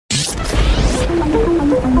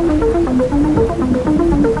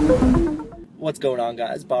What's going on,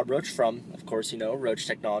 guys? Bob Roche from, of course,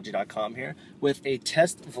 RocheTechnology.com here with a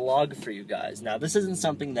test vlog for you guys. Now, this isn't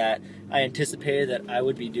something that I anticipated that I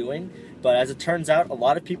would be doing, but as it turns out, a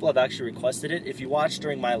lot of people have actually requested it. If you watched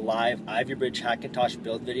during my live Ivy Bridge Hackintosh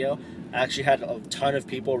build video, I actually had a ton of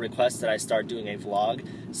people request that I start doing a vlog,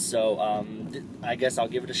 so I guess I'll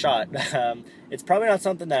give it a shot. It's probably not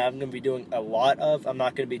something that I'm going to be doing a lot of. I'm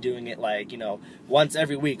not going to be doing it like, once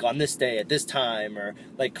every week on this day at this time, or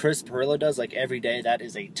like Chris Perillo does, like every day. That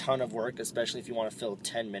is a ton of work, especially if you want to fill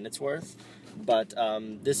 10 minutes worth. But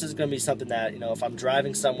this is going to be something that, if I'm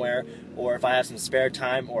driving somewhere, or if I have some spare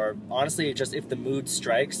time, or honestly, just if the mood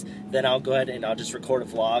strikes, then I'll go ahead and I'll just record a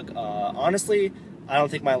vlog. Honestly, I don't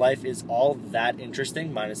think my life is all that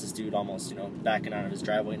interesting, minus this dude almost, backing out of his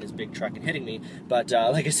driveway in his big truck and hitting me. But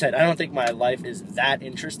like I said, I don't think my life is that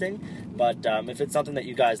interesting. But if it's something that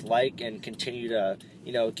you guys like and continue to,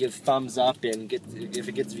 give thumbs up and if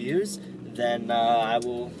it gets views, then I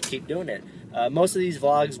will keep doing it. Most of these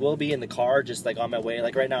vlogs will be in the car, just like on my way.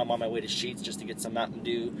 Like right now, I'm on my way to Sheetz just to get some Mountain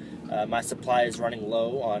Dew. My supply is running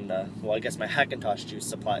low on, well, I guess my Hackintosh juice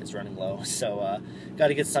supply is running low. So got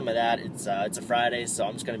to get some of that. It's a Friday, so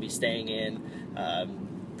I'm just going to be staying in.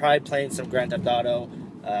 Probably playing some Grand Theft Auto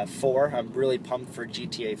 4. I'm really pumped for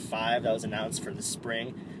GTA 5. That was announced for the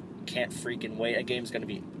spring. Can't freaking wait. That game's going to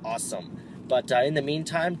be awesome. But in the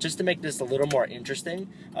meantime, just to make this a little more interesting,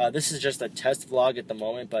 this is just a test vlog at the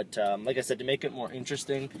moment, but like I said, to make it more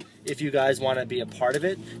interesting, if you guys want to be a part of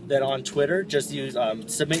it, then on Twitter, just use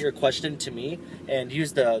submit your question to me and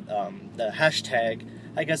use the hashtag.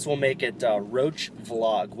 I guess we'll make it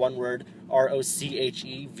RocheVlog, one word,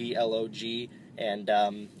 RocheVlog. And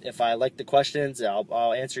if I like the questions,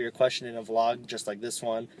 I'll answer your question in a vlog just like this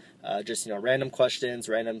one. Just random questions,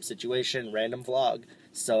 random situation, random vlog.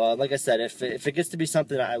 So like I said, if it gets to be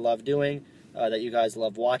something that I love doing, that you guys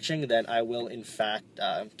love watching, then I will in fact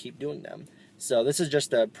keep doing them. So this is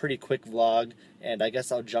just a pretty quick vlog, and I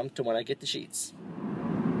guess I'll jump to when I get to Sheetz.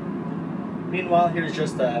 Meanwhile, here's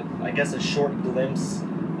just I guess a short glimpse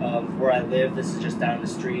of where I live. This is just down the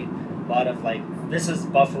street. A lot of this is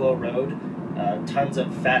Buffalo Road. Tons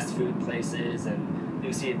of fast food places, and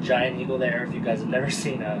you see a giant eagle there. If you guys have never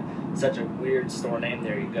seen such a weird store name,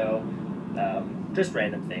 there you go. Just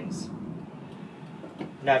random things.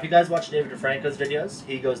 Now, if you guys watch David DeFranco's videos,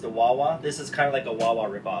 he goes to Wawa. This is kind of like a Wawa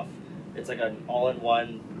ripoff. It's like an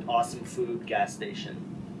all-in-one awesome food gas station.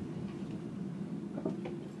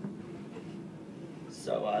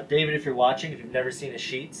 So, David, if you're watching, if you've never seen a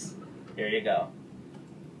Sheetz, here you go.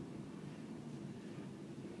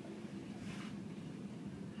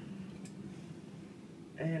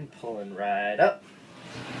 And pulling right up.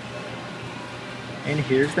 And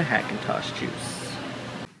here's the Hackintosh juice.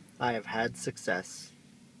 I have had success.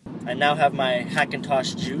 I now have my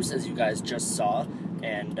Hackintosh juice, as you guys just saw,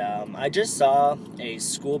 and I just saw a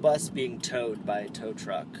school bus being towed by a tow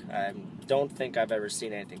truck. I don't think I've ever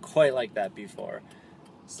seen anything quite like that before,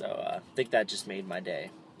 so I think that just made my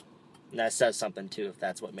day. And that says something too, if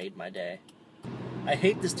that's what made my day. I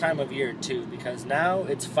hate this time of year too, because now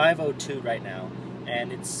it's 5:02 right now,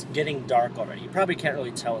 and it's getting dark already. You probably can't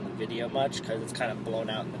really tell in the video much because it's kind of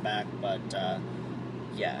blown out in the back, but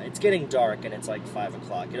yeah, it's getting dark and it's like 5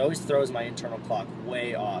 o'clock. It always throws my internal clock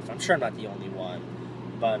way off. I'm sure I'm not the only one,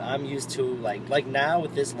 but I'm used to, like now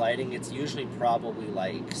with this lighting, it's usually probably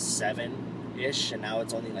like 7-ish, and now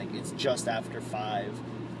it's only it's just after 5,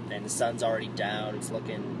 and the sun's already down. It's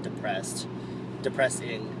looking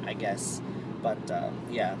depressing, I guess. But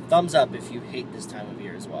yeah, thumbs up if you hate this time of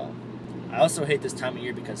year as well. I also hate this time of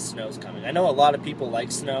year because snow's coming. I know a lot of people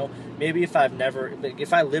like snow. Maybe if I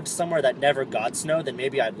lived somewhere that never got snow, then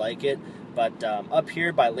maybe I'd like it. But up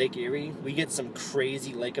here by Lake Erie, we get some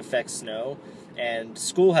crazy lake effect snow, and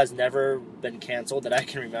school has never been canceled that I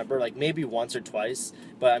can remember, maybe once or twice.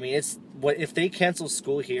 But I mean, if they cancel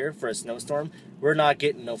school here for a snowstorm, we're not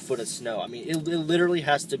getting no foot of snow. I mean, it literally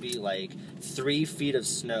has to be 3 feet of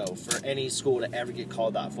snow for any school to ever get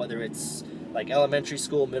called off, whether it's elementary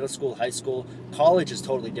school, middle school, high school. College is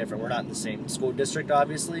totally different. We're not in the same school district,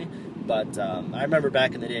 obviously, but I remember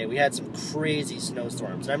back in the day, we had some crazy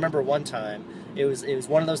snowstorms. I remember one time, it was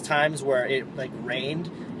one of those times where it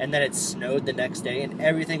rained, and then it snowed the next day, and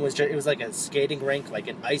everything was it was like a skating rink, like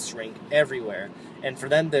an ice rink everywhere. And for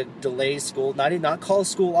them to delay school, not call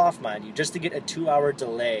school off, mind you, just to get a 2-hour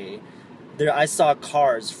delay, I saw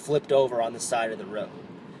cars flipped over on the side of the road.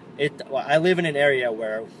 I live in an area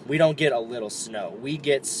where we don't get a little snow. We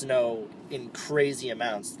get snow in crazy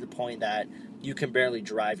amounts to the point that you can barely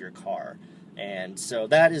drive your car. And so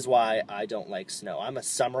that is why I don't like snow. I'm a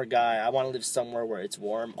summer guy. I want to live somewhere where it's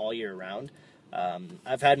warm all year round.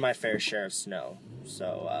 I've had my fair share of snow.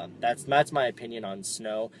 So that's my opinion on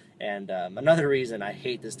snow. And another reason I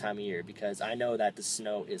hate this time of year, because I know that the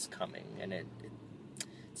snow is coming, and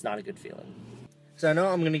it's not a good feeling. So I know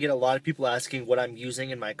I'm going to get a lot of people asking what I'm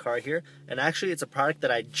using in my car here, and actually it's a product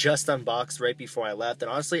that I just unboxed right before I left,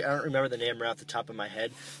 and honestly I don't remember the name right off the top of my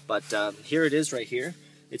head, but here it is right here.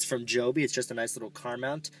 It's from Joby. It's just a nice little car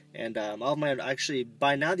mount, and actually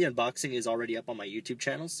by now the unboxing is already up on my YouTube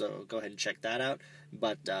channel, so go ahead and check that out.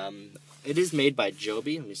 But it is made by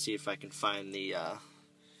Joby. Let me see if I can find the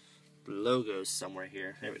logos somewhere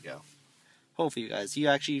here. There we go. Hopefully you guys,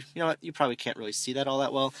 you know what, you probably can't really see that all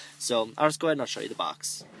that well, so I'll just go ahead and I'll show you the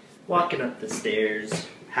box. Walking up the stairs,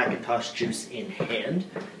 Hackintosh juice in hand,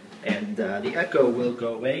 and the echo will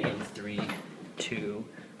go away in 3, 2,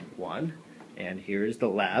 1, and here is the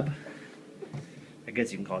lab. I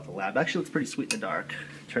guess you can call it the lab. Actually, it looks pretty sweet in the dark.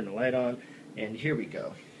 Turn the light on, and here we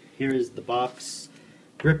go. Here is the box,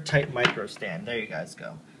 grip tight micro stand. There you guys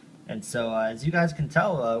go. And so as you guys can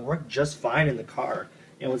tell, it worked just fine in the car.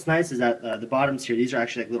 And what's nice is that the bottoms here, these are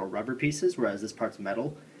actually like little rubber pieces, whereas this part's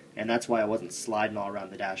metal, and that's why I wasn't sliding all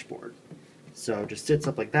around the dashboard. So it just sits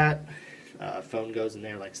up like that, phone goes in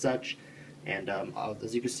there like such, and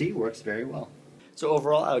as you can see, works very well. So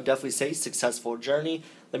overall, I would definitely say successful journey.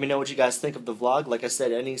 Let me know what you guys think of the vlog. Like I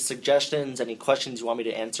said, any suggestions, any questions you want me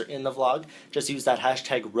to answer in the vlog, just use that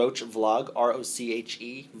hashtag RocheVlog,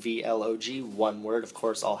 RocheVlog, one word. Of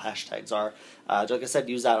course, all hashtags are. Like I said,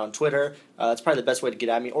 use that on Twitter. That's probably the best way to get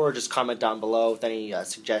at me, or just comment down below with any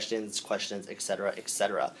suggestions, questions, etc.,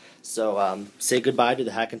 etc. So say goodbye to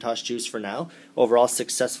the Hackintosh juice for now. Overall,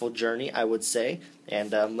 successful journey, I would say.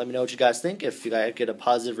 And let me know what you guys think. If you guys get a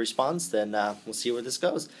positive response, then we'll see where this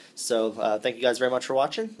goes. So thank you guys very much for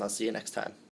watching. I'll see you next time.